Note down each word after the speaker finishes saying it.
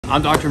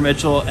I'm Dr.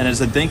 Mitchell, and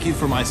as a thank you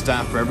for my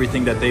staff for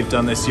everything that they've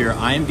done this year,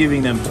 I am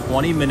giving them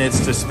 20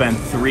 minutes to spend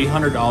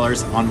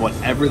 $300 on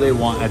whatever they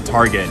want at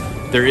Target.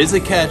 There is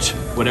a catch.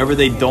 Whatever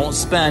they don't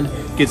spend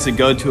gets to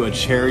go to a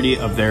charity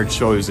of their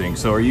choosing.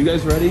 So are you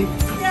guys ready?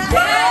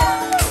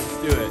 Yeah!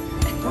 Let's do it.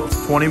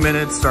 20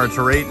 minutes starts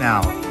right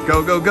now.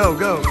 Go, go, go,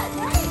 go.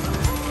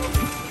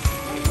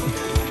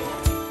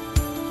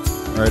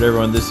 All right,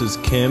 everyone, this is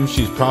Kim.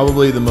 She's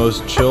probably the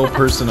most chill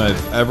person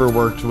I've ever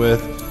worked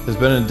with. Has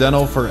been in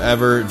dental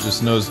forever,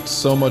 just knows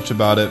so much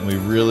about it, and we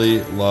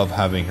really love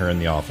having her in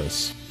the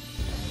office.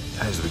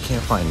 Guys, we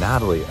can't find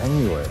Natalie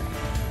anywhere.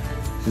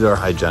 She's our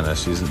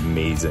hygienist. She's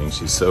amazing.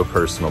 She's so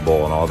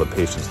personable, and all the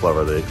patients love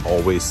her. They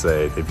always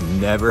say they've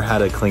never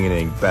had a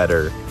cleaning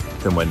better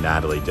than when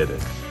Natalie did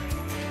it.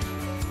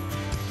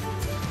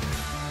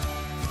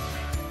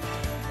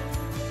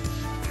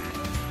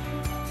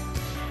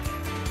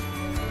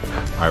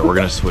 All right, we're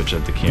gonna switch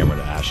up the camera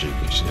to Ashlee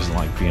because she doesn't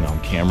like being on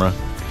camera.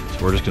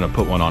 So we're just gonna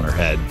put one on her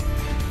head.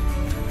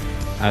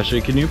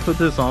 Ashlee, can you put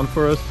this on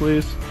for us,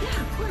 please?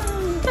 Yeah, of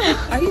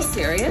course. Are you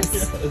serious?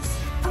 Yes.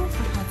 Oh,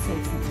 for God's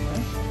sake,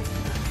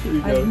 Here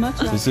you go.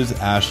 This is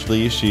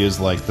Ashlee. She is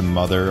like the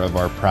mother of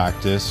our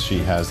practice. She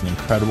has an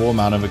incredible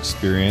amount of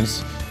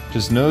experience,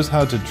 just knows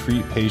how to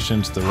treat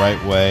patients the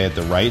right way at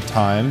the right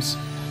times,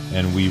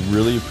 and we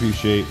really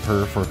appreciate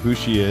her for who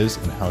she is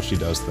and how she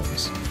does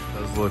things. It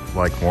does look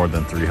like more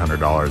than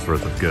 $300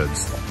 worth of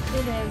goods.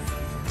 It is.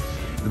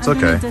 It's I'm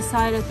okay. gonna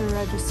decide at the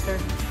register.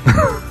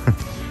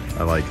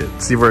 I like it.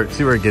 See where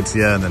it gets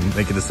you, and then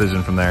make a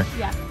decision from there.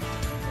 Yeah.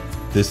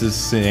 This is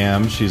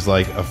Sam. She's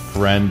like a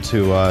friend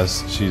to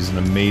us. She's an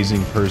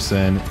amazing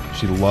person.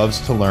 She loves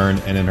to learn,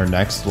 and in her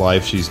next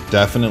life, she's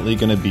definitely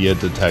going to be a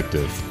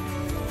detective.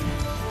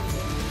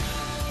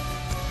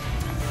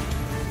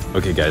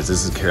 Okay, guys,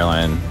 this is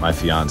Caroline, my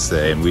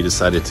fiance, and we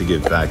decided to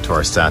give back to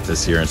our staff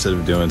this year. Instead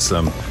of doing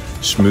some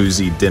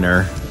schmoozy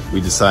dinner, we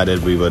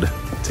decided we would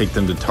take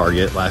them to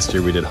Target. Last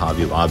year we did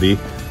Hobby Lobby. I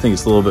think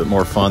it's a little bit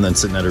more fun than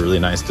sitting at a really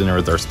nice dinner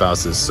with our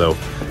spouses. So,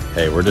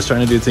 hey, we're just trying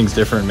to do things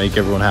different, make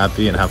everyone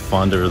happy, and have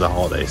fun during the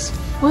holidays.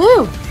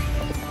 Woo!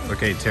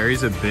 Okay,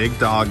 Terry's a big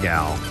dog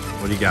gal.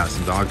 What do you got?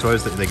 Some dog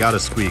toys? They got to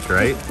squeak,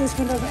 right? This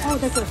one doesn't. Oh,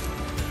 that's good.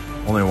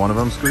 Only one of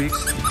them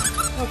squeaks?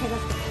 Okay,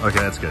 that's good. Okay,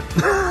 that's good.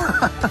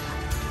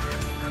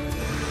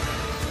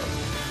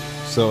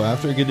 So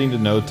after getting to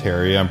know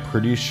Terri, I'm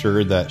pretty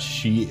sure that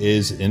she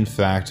is, in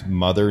fact,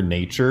 Mother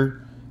Nature.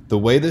 The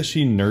way that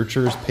she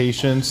nurtures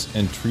patients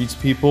and treats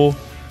people,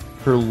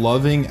 her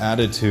loving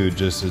attitude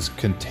just is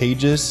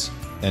contagious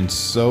and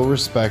so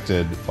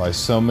respected by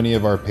so many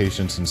of our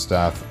patients and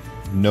staff.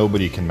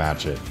 Nobody can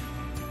match it.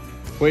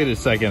 Wait a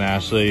second,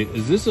 Ashlee.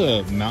 Is this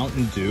a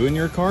Mountain Dew in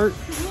your cart?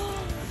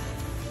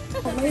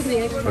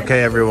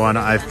 Okay, everyone,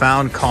 I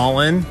found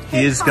Colin.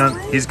 He's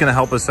gonna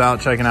help us out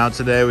checking out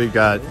today. We've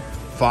got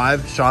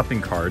 5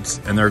 shopping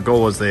carts, and their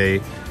goal was they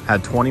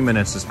had 20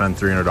 minutes to spend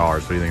 $300.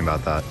 What do you think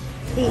about that?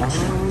 You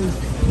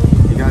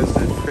guys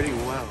did pretty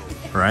well.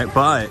 Right,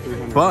 but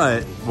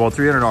well,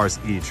 $300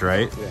 each,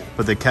 right? Yeah.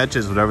 But the catch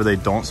is whatever they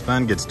don't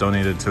spend gets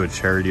donated to a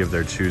charity of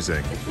their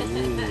choosing.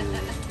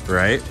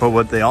 Right? But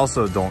what they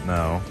also don't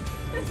know,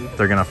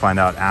 they're gonna find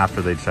out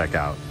after they check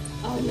out.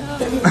 Oh no.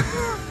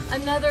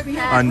 Another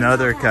catch.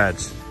 Another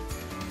catch.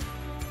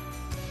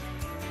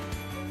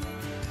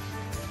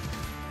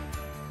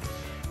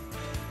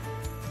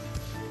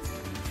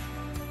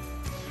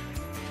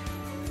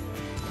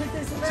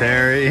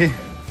 Terri,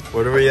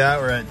 what are we at?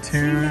 We're at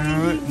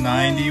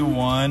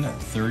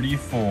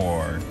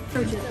 $291.34.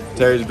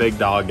 Terri's a big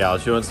dog gal.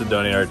 She wants to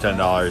donate our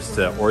 $10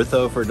 to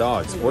Ortho for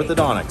Dogs.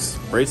 Orthodontics.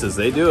 Braces,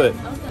 they do it.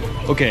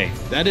 Okay,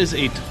 that is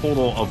a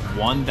total of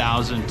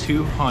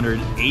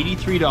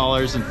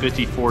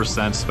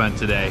 $1,283.54 spent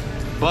today.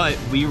 But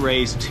we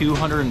raised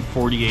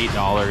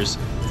 $248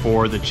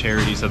 for the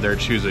charities of their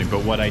choosing.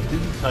 But what I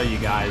didn't tell you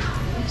guys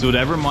is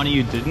whatever money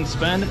you didn't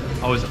spend,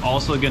 I was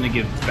also going to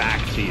give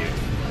back to you.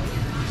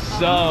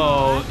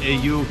 So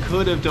you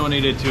could have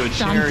donated to a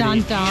charity,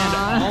 and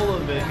all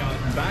of it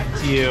got back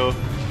to you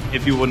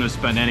if you wouldn't have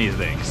spent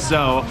anything.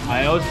 So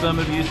I owe some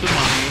of you some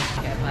money.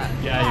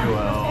 Yeah, you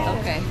will.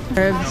 Okay.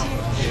 Yeah.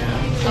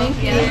 Thank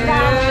you. You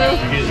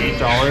get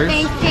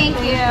 $8. Thank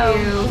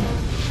you.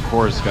 Of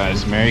course,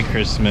 guys. Merry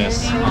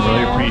Christmas. I'm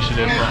really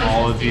appreciative for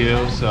all of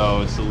you.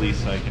 So it's the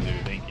least I can do.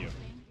 Thank you.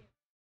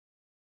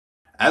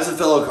 As a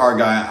fellow car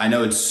guy, I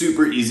know it's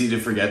super easy to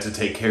forget to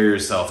take care of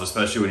yourself,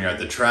 especially when you're at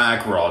the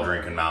track. We're all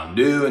drinking Mountain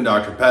Dew and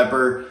Dr.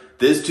 Pepper.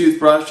 This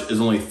toothbrush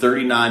is only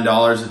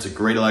 $39. It's a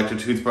great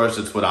electric toothbrush.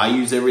 It's what I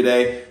use every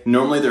day.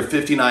 Normally they're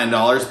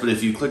 $59, but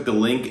if you click the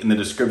link in the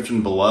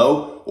description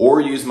below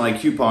or use my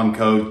coupon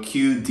code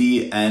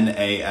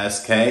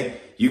QDNASK,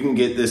 you can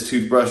get this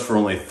toothbrush for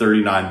only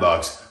 39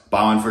 bucks.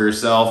 Buy one for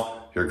yourself,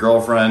 your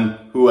girlfriend,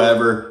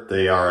 whoever.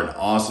 They are an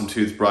awesome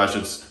toothbrush.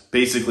 It's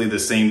basically the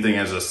same thing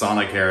as a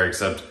Sonicare,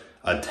 except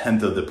a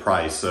 1/10 of the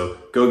price. So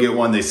go get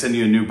one. They send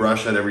you a new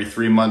brush out every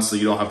 3 months, so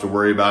you don't have to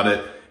worry about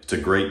it. It's a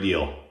great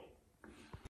deal.